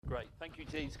Great. Thank you,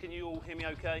 Jeeves. Can you all hear me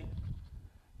okay?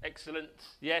 Excellent.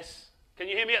 Yes. Can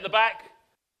you hear me at the back?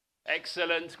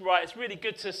 Excellent. Right. It's really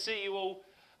good to see you all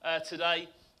today.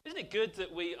 Isn't it good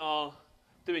that we are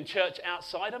doing church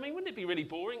outside? I mean, wouldn't it be really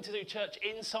boring to do church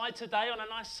inside today on a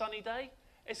nice sunny day?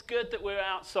 It's good that we're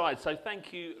outside. So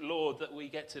thank you, Lord, that we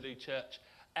get to do church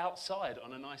outside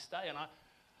on a nice day. And I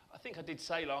think I did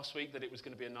say last week that it was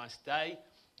going to be a nice day.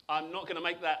 I'm not going to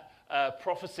make that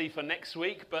prophecy for next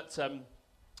week, but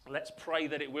let's pray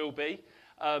that it will be.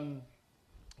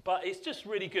 But it's just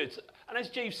really good. And as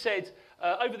Jeeves said,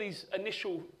 over these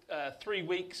initial 3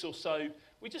 weeks or so,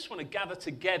 we just want to gather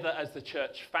together as the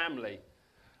church family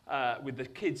with the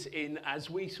kids in as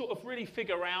we sort of really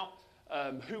figure out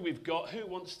who we've got, who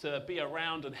wants to be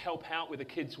around and help out with the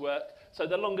kids' work. So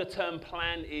the longer term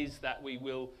plan is that we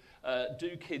will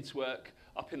do kids' work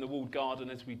up in the walled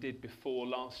garden as we did before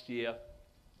last year.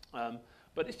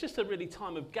 But it's just a really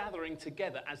time of gathering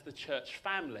together as the church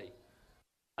family.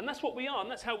 And that's what we are, and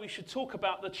that's how we should talk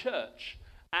about the church,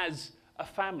 as a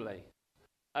family.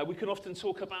 We can often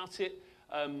talk about it.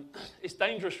 It's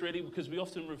dangerous, really, because we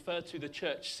often refer to the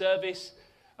church service.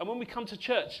 And when we come to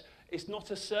church, it's not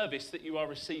a service that you are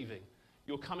receiving.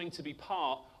 You're coming to be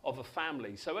part of a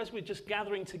family. So as we're just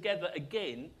gathering together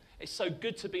again, it's so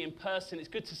good to be in person. It's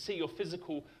good to see your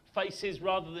physical faces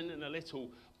rather than in a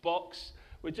little box.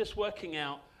 We're just working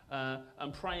out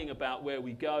and praying about where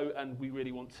we go, and we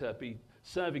really want to be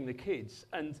serving the kids.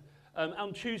 And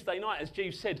on Tuesday night, as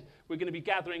Jeeves said, we're going to be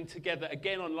gathering together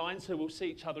again online, so we'll see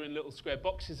each other in little square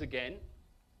boxes again.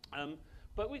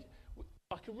 But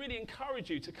I can really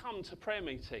encourage you to come to prayer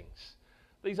meetings.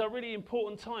 These are really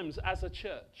important times as a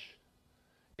church.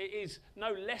 It is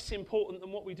no less important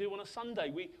than what we do on a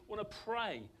Sunday. We want to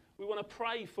pray. We want to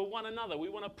pray for one another. We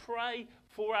want to pray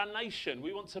for our nation.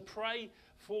 We want to pray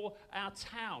for our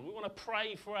town. We want to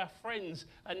pray for our friends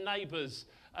and neighbours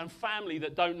and family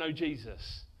that don't know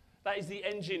Jesus. That is the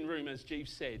engine room, as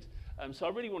Jeeves said. So I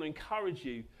really want to encourage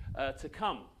you to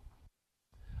come.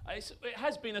 It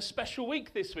has been a special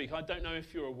week this week. I don't know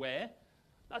if you're aware.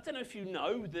 I don't know if you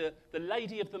know the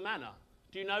Lady of the Manor.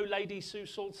 Do you know Lady Sue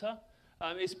Salter?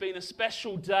 It's been a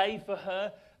special day for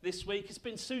her this week. It's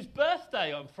been Sue's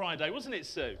birthday on Friday, wasn't it,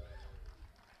 Sue?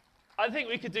 I think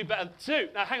we could do better. Sue,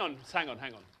 now hang on.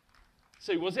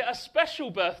 Sue, was it a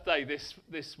special birthday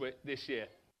this year?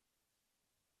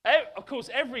 Of course,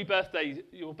 every birthday,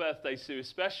 your birthday, Sue, is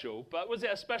special, but was it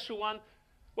a special one?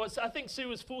 Well, I think Sue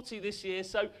was 40 this year,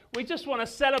 so we just want to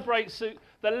celebrate Sue,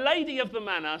 the Lady of the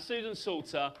Manor, Susan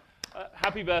Salter.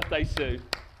 Happy birthday, Sue.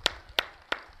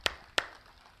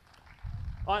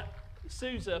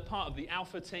 Sue's a part of the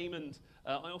Alpha team, and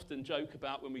I often joke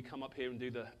about when we come up here and do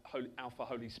the Alpha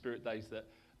Holy Spirit days that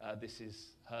this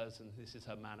is hers and this is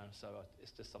her manor, so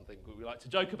it's just something we like to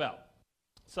joke about.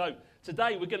 So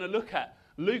today we're going to look at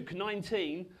Luke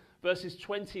 19, verses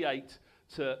 28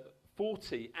 to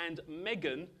 40, and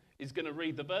Megan is going to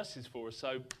read the verses for us.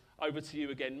 So over to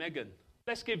you again, Megan.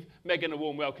 Let's give Megan a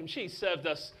warm welcome. She served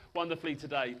us wonderfully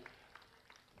today.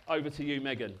 Over to you,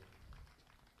 Megan.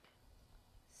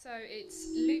 So it's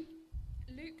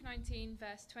Luke 19,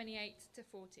 verse 28 to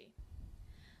 40.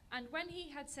 And when he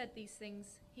had said these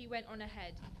things, he went on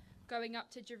ahead, going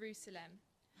up to Jerusalem.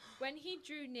 When he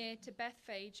drew near to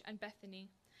Bethphage and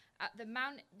Bethany, at the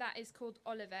mount that is called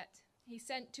Olivet, he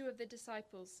sent 2 of the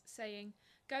disciples, saying,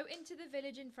 Go into the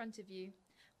village in front of you,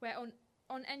 where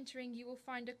on entering you will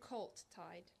find a colt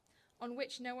tied, on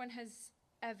which no one has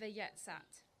ever yet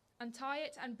sat. Untie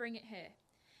it and bring it here.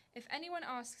 If anyone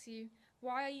asks you,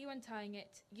 Why are you untying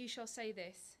it? You shall say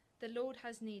this, The Lord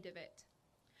has need of it.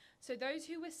 So those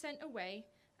who were sent away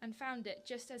and found it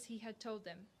just as he had told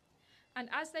them. And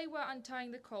as they were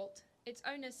untying the colt, its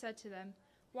owner said to them,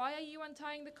 Why are you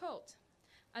untying the colt?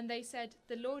 And they said,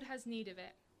 The Lord has need of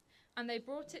it. And they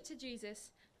brought it to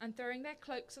Jesus, and throwing their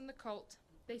cloaks on the colt,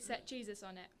 they set Jesus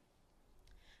on it.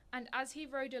 And as he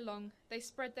rode along, they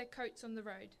spread their coats on the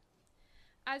road.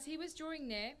 As he was drawing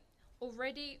near,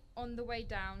 already on the way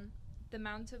down the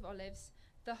Mount of Olives,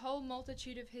 the whole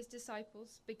multitude of his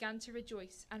disciples began to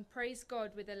rejoice and praise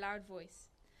God with a loud voice,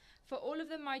 for all of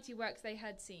the mighty works they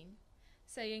had seen,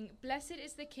 saying, Blessed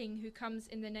is the King who comes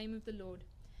in the name of the Lord,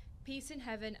 peace in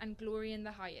heaven and glory in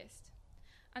the highest.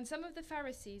 And some of the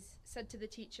Pharisees said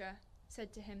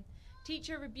to him,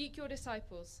 Teacher, rebuke your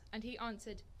disciples. And he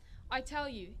answered, I tell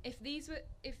you, if these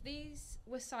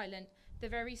were silent, the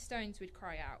very stones would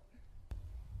cry out.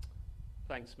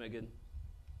 Thanks, Megan.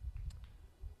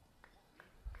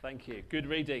 Thank you. Good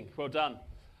reading. Well done.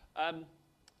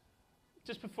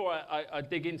 Just before I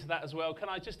dig into that as well, can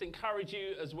I just encourage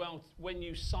you as well, when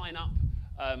you sign up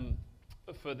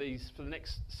for the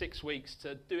next 6 weeks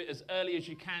to do it as early as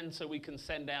you can, so we can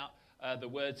send out the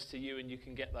words to you and you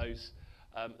can get those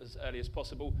as early as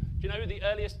possible. Do you know the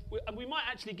earliest? And we might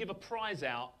actually give a prize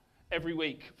out every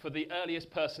week for the earliest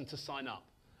person to sign up.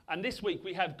 And this week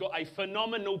we have got a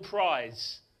phenomenal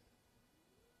prize.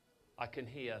 I can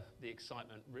hear the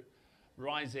excitement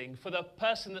rising for the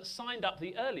person that signed up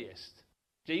the earliest.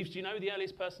 Jeeves, do you know who the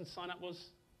earliest person to sign up was?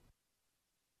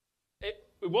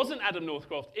 It wasn't Adam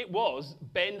Northcroft, it was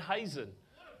Ben Hazen.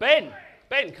 Ben,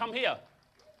 come here.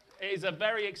 It is a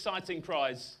very exciting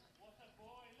prize.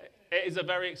 It is a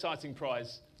very exciting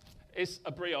prize. It's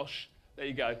a brioche. There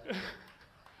you go.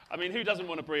 I mean, who doesn't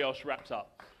want a brioche wrapped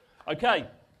up? Okay.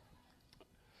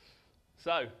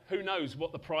 So, who knows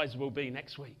what the prize will be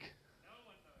next week?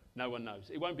 No one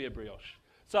knows. It won't be a brioche.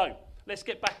 So, let's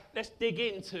get back. Let's dig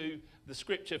into the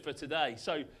scripture for today.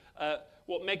 So,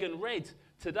 what Megan read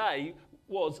today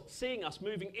was seeing us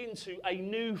moving into a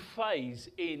new phase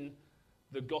in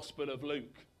the Gospel of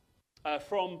Luke.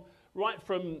 From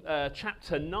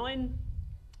chapter 9,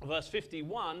 verse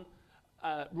 51,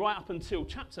 right up until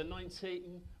chapter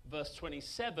 19, verse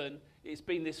 27, it's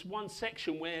been this one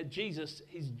section where Jesus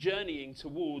is journeying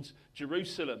towards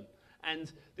Jerusalem.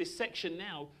 And this section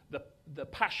now, the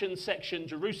Passion section,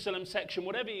 Jerusalem section,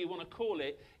 whatever you want to call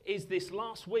it, is this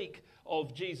last week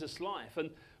of Jesus' life. And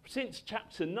since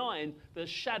chapter 9, the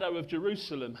shadow of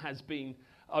Jerusalem has been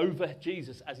over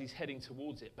Jesus as he's heading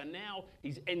towards it. But now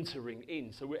he's entering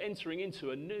in. So we're entering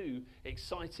into a new,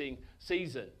 exciting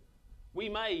season. We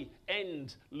may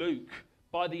end Luke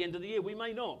by the end of the year. We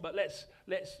may not. But let's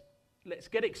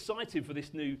get excited for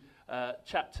this new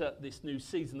chapter, this new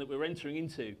season that we're entering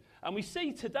into. And we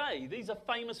see today, these are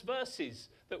famous verses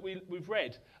that we've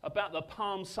read about the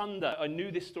Palm Sunday. I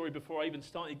knew this story before I even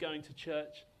started going to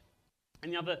church. In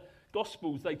the other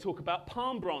Gospels, they talk about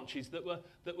palm branches that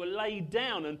were laid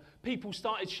down and people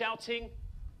started shouting.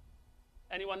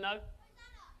 Anyone know?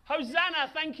 Hosanna!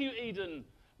 Hosanna! Thank you, Eden.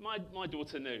 My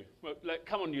daughter knew. Well,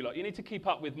 come on, you lot. You need to keep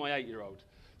up with my 8-year-old.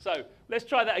 So let's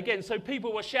try that again. So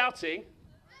people were shouting.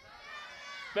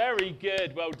 Very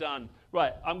good. Well done.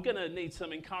 Right, I'm going to need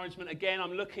some encouragement again.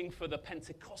 I'm looking for the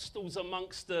Pentecostals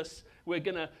amongst us. We're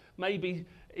going to maybe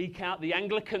eke out the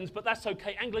Anglicans, but that's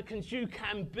okay. Anglicans, you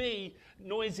can be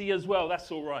noisy as well.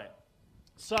 That's all right.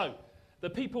 So the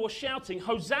people were shouting,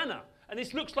 Hosanna. And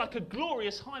this looks like a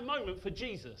glorious high moment for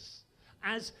Jesus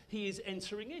as he is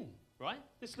entering in, right?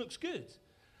 This looks good.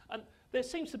 And there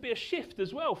seems to be a shift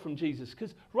as well from Jesus,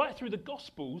 because right through the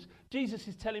Gospels, Jesus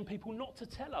is telling people not to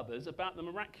tell others about the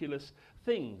miraculous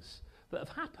things that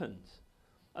have happened.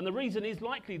 And the reason is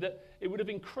likely that it would have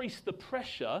increased the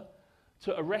pressure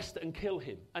to arrest and kill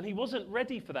him. And he wasn't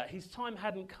ready for that. His time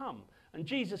hadn't come. And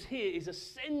Jesus here is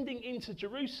ascending into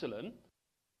Jerusalem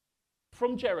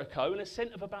from Jericho, an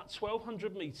ascent of about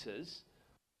 1,200 meters.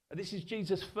 And this is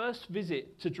Jesus' first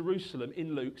visit to Jerusalem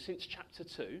in Luke since chapter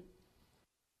 2.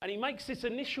 And he makes this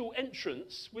initial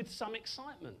entrance with some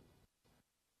excitement.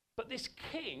 But this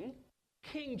King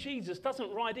Jesus,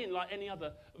 doesn't ride in like any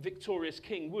other victorious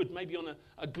king would, maybe on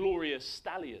a glorious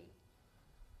stallion.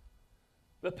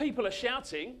 The people are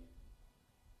shouting,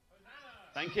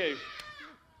 Hosanna! Thank you.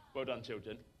 Well done,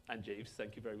 children. And Jeeves,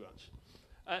 thank you very much.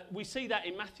 We see that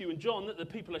in Matthew and John, that the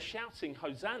people are shouting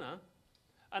Hosanna.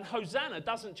 And Hosanna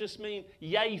doesn't just mean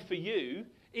yay for you.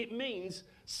 It means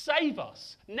save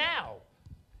us now.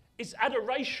 It's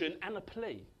adoration and a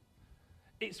plea.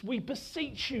 It's we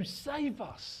beseech you, save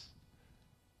us.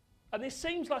 And this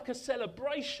seems like a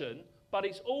celebration, but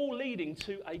it's all leading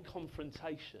to a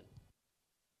confrontation.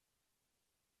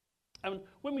 And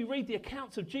when we read the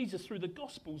accounts of Jesus through the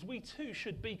Gospels, we too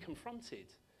should be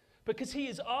confronted, because he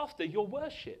is after your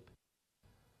worship.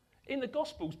 In the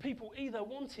Gospels, people either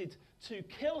wanted to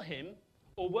kill him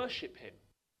or worship him.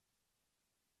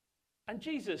 And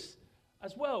Jesus,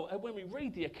 as well, when we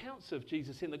read the accounts of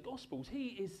Jesus in the Gospels, he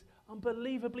is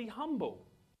unbelievably humble.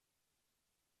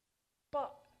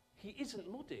 But he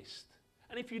isn't modest.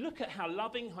 And if you look at how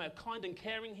loving, how kind and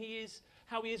caring he is,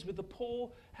 how he is with the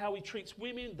poor, how he treats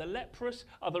women, the leprous,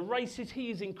 other races, he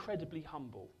is incredibly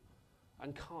humble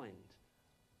and kind.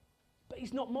 But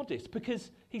he's not modest,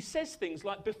 because he says things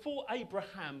like, before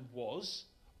Abraham was,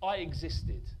 I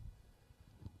existed.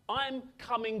 I'm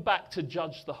coming back to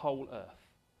judge the whole earth.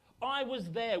 I was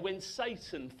there when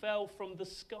Satan fell from the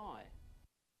sky.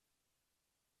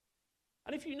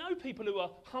 And if you know people who are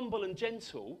humble and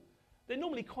gentle, they're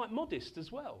normally quite modest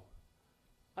as well.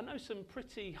 I know some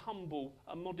pretty humble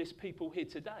and modest people here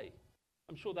today.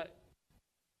 I'm sure that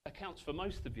accounts for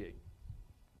most of you.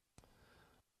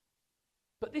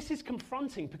 But this is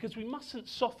confronting, because we mustn't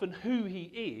soften who he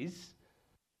is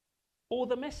or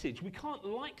the message. We can't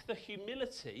like the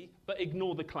humility but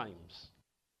ignore the claims.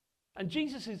 And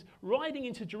Jesus is riding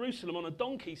into Jerusalem on a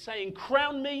donkey saying,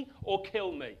 crown me or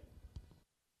kill me.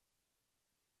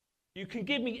 You can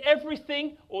give me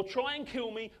everything or try and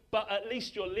kill me, but at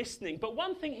least you're listening. But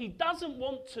one thing he doesn't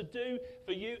want to do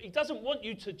for you, he doesn't want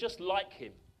you to just like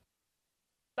him.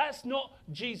 That's not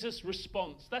Jesus'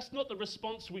 response. That's not the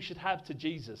response we should have to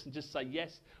Jesus and just say,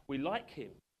 yes, we like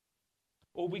him.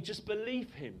 Or we just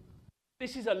believe him.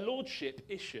 This is a lordship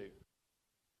issue.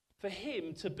 For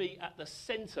him to be at the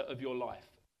center of your life,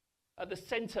 at the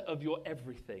center of your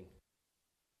everything.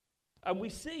 And we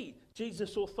see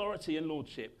Jesus' authority and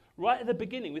lordship right at the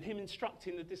beginning with him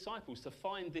instructing the disciples to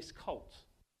find this colt,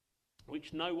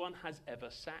 which no one has ever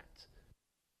sat.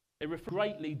 It refers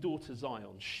greatly, daughter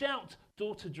Zion. Shout,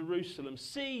 daughter Jerusalem,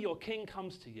 see your king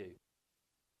comes to you.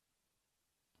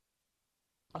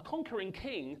 A conquering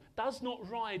king does not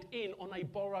ride in on a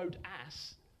borrowed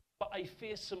ass, but a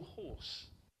fearsome horse.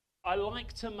 I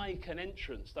like to make an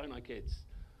entrance, don't I, kids?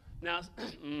 Now,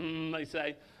 they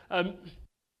say.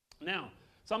 Now,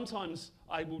 sometimes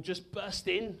I will just burst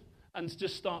in and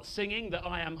just start singing that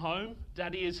I am home.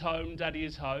 Daddy is home, daddy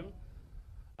is home.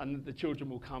 And the children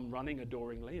will come running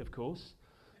adoringly, of course.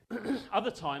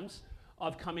 Other times,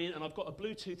 I've come in and I've got a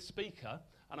Bluetooth speaker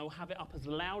and I'll have it up as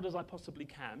loud as I possibly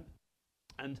can.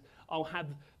 And I'll have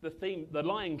the theme, the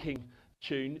Lion King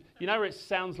tune. You know where it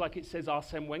sounds like it says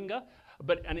Arsene Wenger?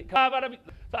 So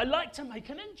I like to make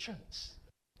an entrance.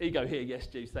 Here you go, here, yes,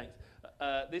 Jeeves, thanks.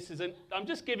 I'm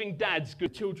just giving dads,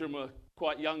 good children were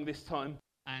quite young this time,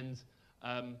 and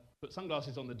put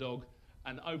sunglasses on the dog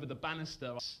and over the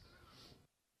banister.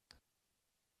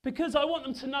 Because I want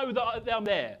them to know that I'm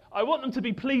there. I want them to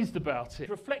be pleased about it.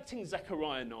 Reflecting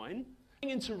Zechariah 9,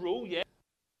 into rule, yeah.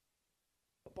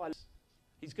 But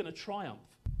he's going to triumph.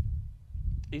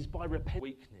 Is by repentance,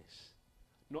 weakness,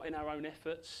 not in our own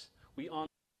efforts. We aren't.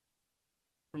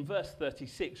 From verse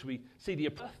 36, we see the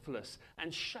worthless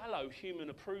and shallow human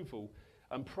approval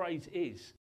and praise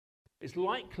is. It's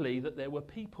likely that there were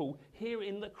people here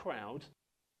in the crowd.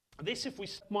 This, if we,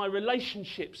 my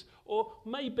relationships, or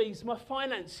maybe it's my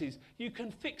finances, you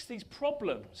can fix these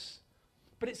problems.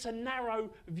 But it's a narrow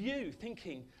view,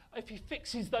 thinking, if he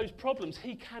fixes those problems,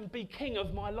 he can be king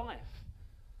of my life.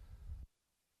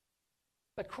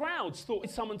 The crowds thought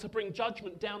it's someone to bring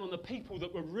judgment down on the people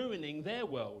that were ruining their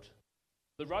world,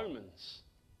 the Romans.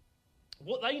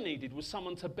 What they needed was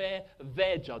someone to bear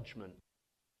their judgment,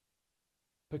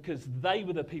 because they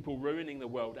were the people ruining the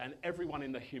world and everyone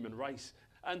in the human race.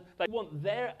 And they want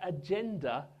their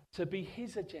agenda to be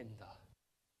his agenda.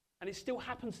 And it still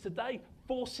happens today,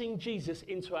 forcing Jesus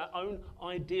into our own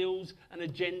ideals and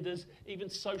agendas, even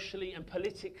socially and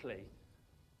politically.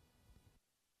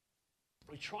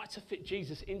 We try to fit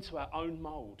Jesus into our own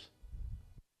mould.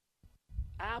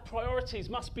 Our priorities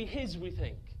must be his, we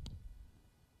think.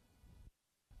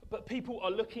 But people are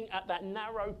looking at that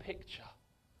narrow picture.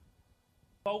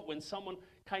 When someone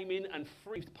came in and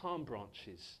freed palm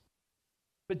branches.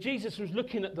 But Jesus was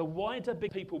looking at the wider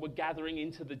big people were gathering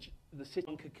into the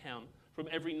city account from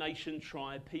every nation,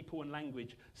 tribe, people and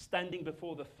language, standing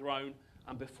before the throne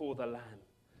and before the Lamb.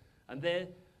 And there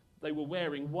they were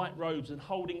wearing white robes and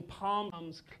holding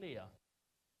palms clear.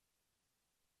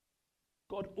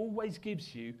 God always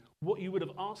gives you what you would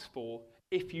have asked for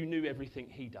if you knew everything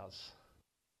he does.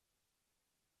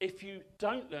 If you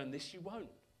don't learn this, you won't.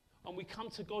 And we come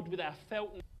to God with our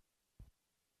felt.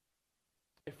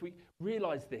 If we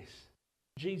realize this,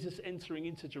 Jesus entering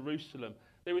into Jerusalem,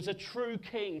 there is a true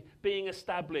king being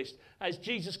established as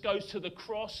Jesus goes to the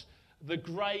cross, the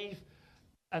grave,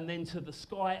 and then to the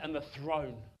sky and the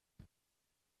throne.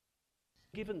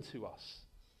 Given to us.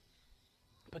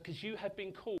 Because you have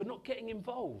been called, but not getting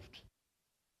involved.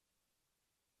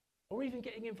 Or even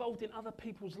getting involved in other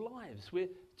people's lives. We're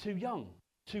too young,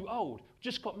 too old,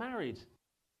 just got married.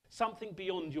 Something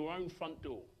beyond your own front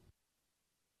door.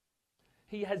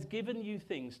 He has given you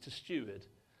things to steward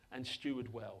and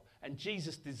steward well. And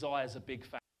Jesus desires a big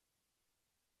family.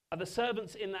 And the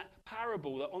servants in that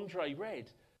parable that Andre read,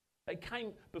 they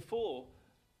came before,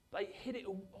 they hid it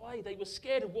away. They were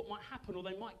scared of what might happen or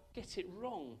they might get it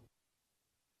wrong.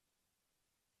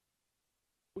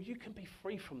 Well, you can be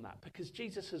free from that because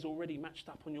Jesus has already matched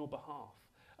up on your behalf.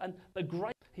 And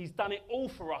he's done it all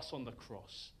for us on the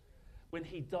cross when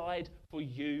he died for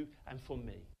you and for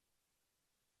me.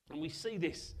 And we see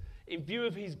this in view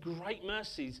of his great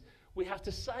mercies. We have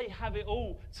to say, have it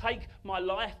all. Take my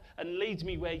life and lead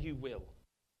me where you will.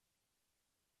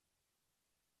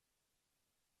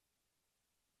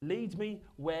 Lead me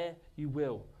where you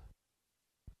will.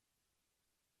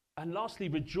 And lastly,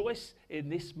 rejoice in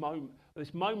this moment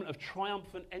this moment of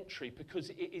triumphant entry, because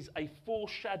it is a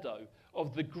foreshadow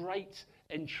of the great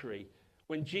entry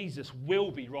when Jesus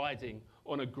will be riding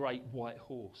on a great white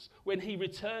horse. When he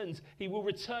returns, he will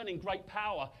return in great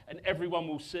power and everyone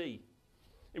will see.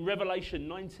 In Revelation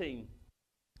 19,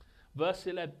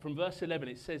 from verse 11,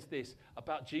 it says this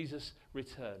about Jesus'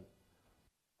 return.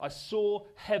 I saw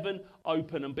heaven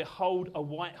open, and behold, a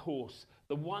white horse.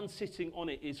 The one sitting on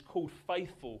it is called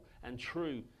Faithful and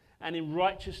True, and in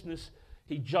righteousness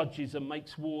he judges and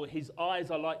makes war. His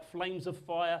eyes are like flames of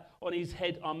fire. On his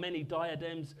head are many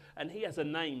diadems, and he has a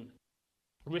name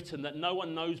written that no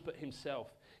one knows but himself.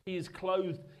 He is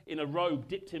clothed in a robe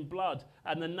dipped in blood,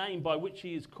 and the name by which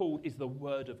he is called is the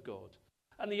Word of God.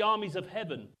 And the armies of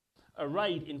heaven,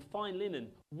 arrayed in fine linen,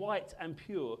 white and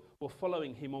pure, were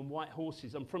following him on white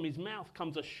horses. And from his mouth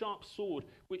comes a sharp sword,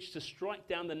 which to strike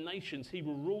down the nations. He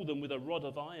will rule them with a rod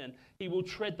of iron. He will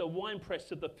tread the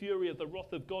winepress of the fury of the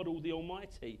wrath of God, all the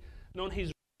Almighty. And on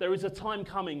his there is a time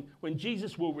coming when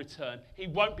Jesus will return. He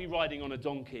won't be riding on a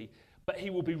donkey, but he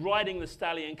will be riding the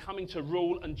stallion, coming to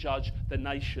rule and judge the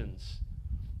nations.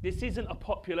 This isn't a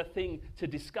popular thing to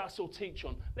discuss or teach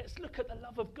on. Let's look at the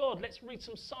love of God. Let's read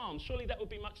some Psalms. Surely that would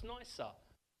be much nicer.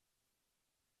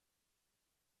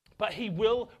 But he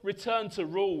will return to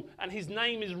rule, and his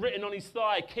name is written on his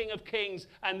thigh, King of Kings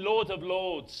and Lord of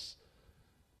Lords.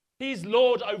 He is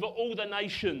Lord over all the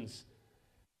nations,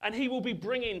 and he will be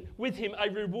bringing with him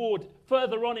a reward.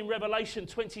 Further on in Revelation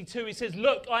 22, he says,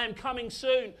 look, I am coming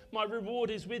soon. My reward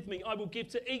is with me. I will give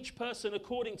to each person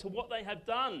according to what they have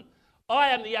done. I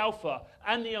am the Alpha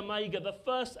and the Omega, the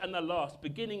first and the last,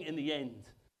 beginning and the end.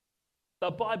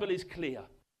 The Bible is clear.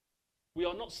 We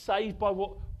are not saved by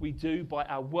what we do, by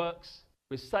our works.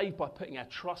 We're saved by putting our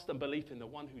trust and belief in the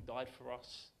one who died for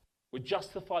us. We're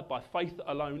justified by faith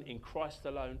alone, in Christ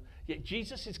alone. Yet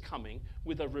Jesus is coming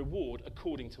with a reward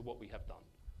according to what we have done.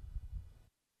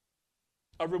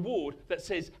 A reward that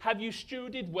says, have you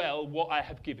stewarded well what I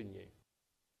have given you?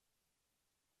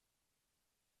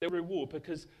 Their reward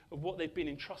because of what they've been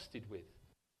entrusted with.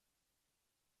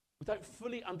 We don't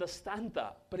fully understand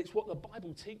that, but it's what the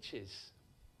Bible teaches.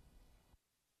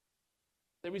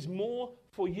 There is more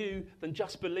for you than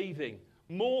just believing,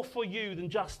 more for you than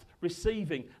just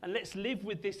receiving. And let's live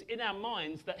with this in our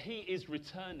minds that he is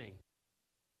returning.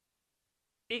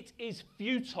 It is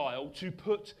futile to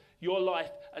put your life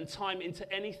and time into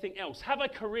anything else. Have a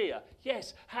career,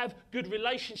 yes. Have good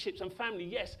relationships and family,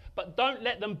 yes. But don't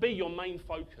let them be your main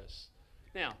focus.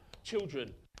 Now,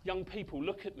 children, young people,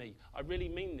 look at me. I really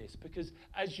mean this, because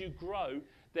as you grow,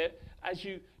 as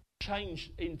you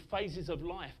change in phases of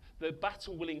life, the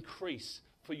battle will increase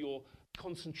for your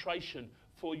concentration,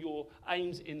 for your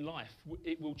aims in life.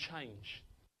 It will change.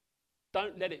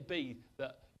 Don't let it be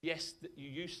that, yes, that you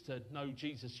used to know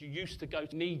Jesus. You used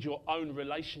to need your own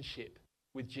relationship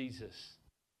with Jesus.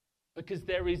 Because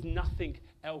there is nothing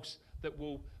else that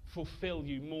will fulfill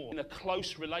you more in a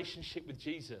close relationship with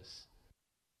Jesus.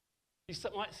 You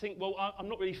might think, well, I'm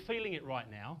not really feeling it right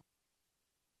now.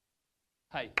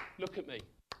 Hey, look at me.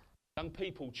 Young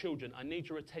people, children, I need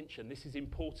your attention. This is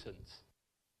important.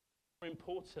 More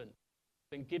important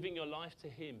than giving your life to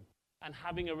him and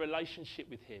having a relationship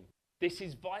with him. This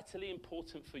is vitally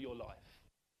important for your life.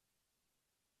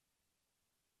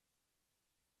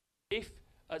 If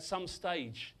at some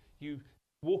stage you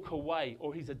walk away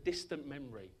or he's a distant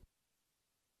memory,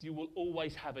 you will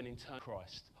always have an eternal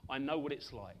Christ. I know what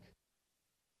it's like.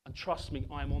 And trust me,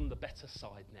 I'm on the better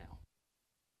side now.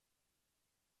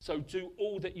 So do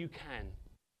all that you can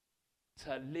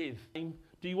to live.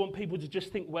 Do you want people to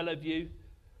just think well of you?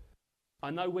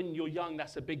 I know when you're young,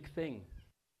 that's a big thing.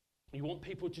 You want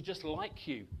people to just like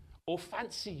you or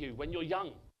fancy you when you're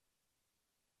young.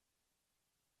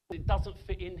 It doesn't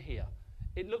fit in here.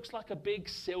 It looks like a big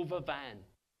silver van,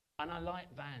 and I like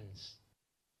vans.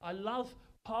 I love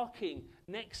parking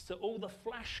next to all the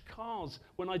flash cars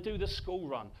when I do the school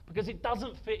run because it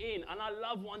doesn't fit in, and I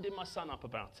love winding my son up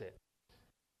about it.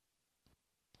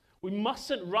 We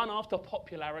mustn't run after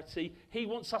popularity. He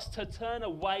wants us to turn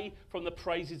away from the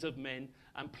praises of men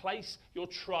and place your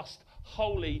trust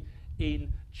wholly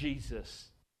in Jesus.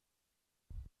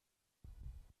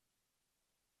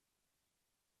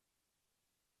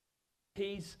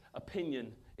 His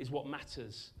opinion is what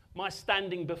matters. My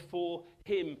standing before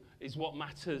him is what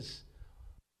matters.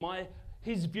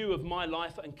 His view of my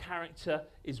life and character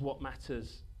is what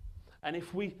matters. And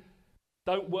if we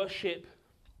don't worship,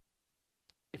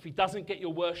 if he doesn't get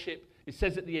your worship, it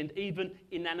says at the end, even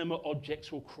inanimate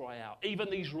objects will cry out.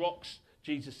 Even these rocks,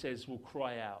 Jesus says, will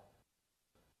cry out.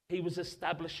 He was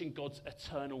establishing God's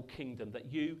eternal kingdom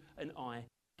that you and I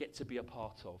get to be a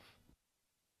part of.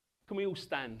 Can we all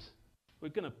stand? We're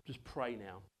going to just pray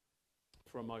now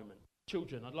for a moment.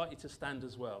 Children, I'd like you to stand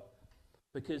as well,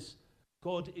 because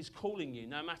God is calling you,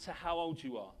 no matter how old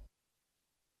you are.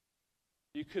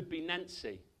 You could be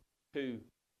Nancy, who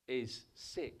is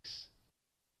 6.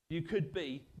 You could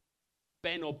be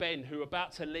Ben or Ben, who are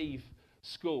about to leave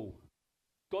school.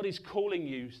 God is calling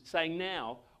you, saying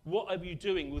now, what are you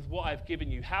doing with what I've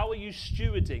given you? How are you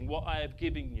stewarding what I have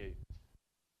given you?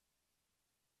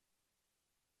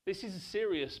 This is a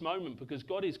serious moment because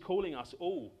God is calling us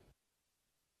all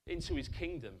into his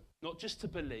kingdom, not just to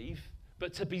believe,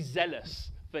 but to be zealous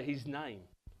for his name.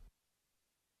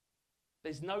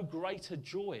 There's no greater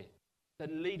joy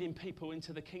than leading people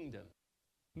into the kingdom.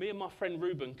 Me and my friend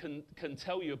Ruben can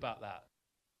tell you about that.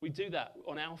 We do that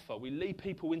on Alpha. We lead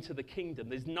people into the kingdom.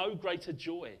 There's no greater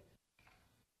joy.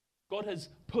 God has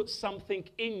put something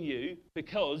in you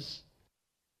because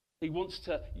he wants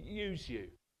to use you.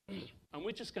 And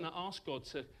we're just going to ask God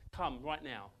to come right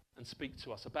now and speak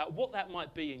to us about what that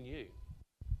might be in you.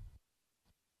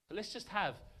 So let's just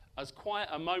have as quiet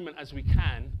a moment as we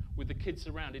can with the kids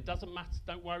around. It doesn't matter.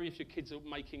 Don't worry if your kids are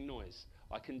making noise.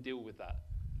 I can deal with that.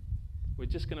 We're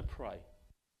just going to pray.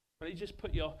 Why don't you just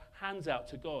put your hands out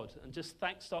to God and just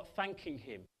start thanking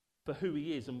him for who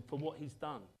he is and for what he's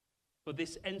done. For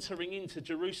this entering into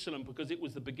Jerusalem, because it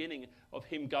was the beginning of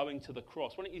him going to the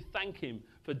cross. Why don't you thank him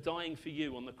for dying for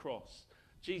you on the cross?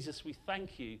 Jesus, we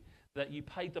thank you that you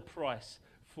paid the price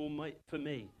for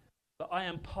me, that I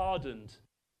am pardoned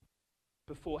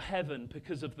before heaven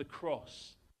because of the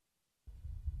cross.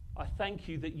 I thank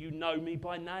you that you know me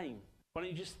by name. Why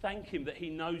don't you just thank him that he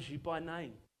knows you by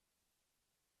name?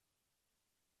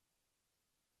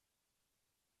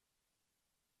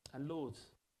 And Lord,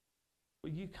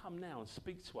 will you come now and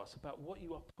speak to us about what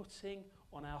you are putting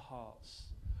on our hearts?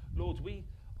 Lord, we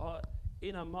are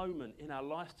in a moment in our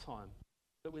lifetime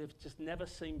that we have just never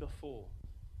seen before.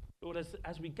 Lord,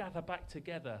 as we gather back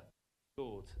together,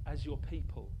 Lord, as your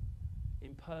people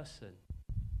in person,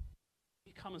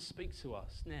 you come and speak to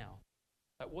us now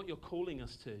about what you're calling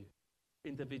us to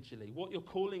individually, what you're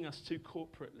calling us to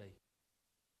corporately.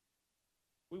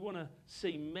 We want to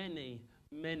see many,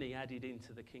 many added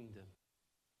into the kingdom.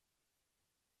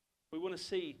 We want to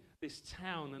see this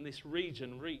town and this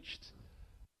region reached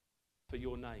for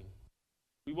your name.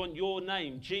 We want your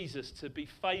name, Jesus, to be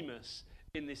famous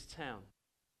in this town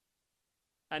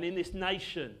and in this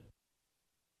nation.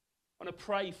 I want to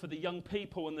pray for the young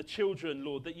people and the children,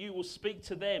 Lord, that you will speak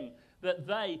to them, that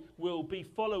they will be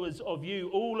followers of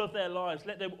you all of their lives.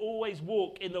 Let them always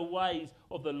walk in the ways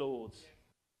of the Lord.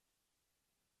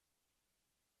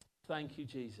 Thank you,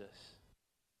 Jesus.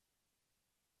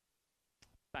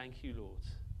 Thank you, Lord.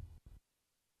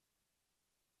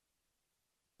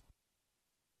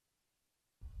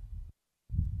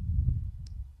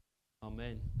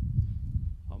 Amen.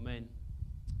 Amen.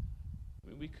 I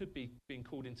mean, we could be being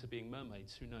called into being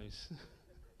mermaids. Who knows?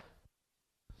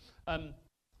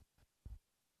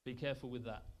 Be careful with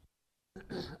that.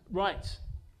 Right.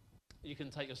 You can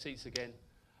take your seats again.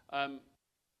 We're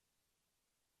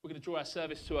going to draw our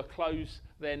service to a close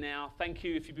there now. Thank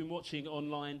you if you've been watching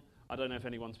online. I don't know if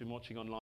anyone's been watching online.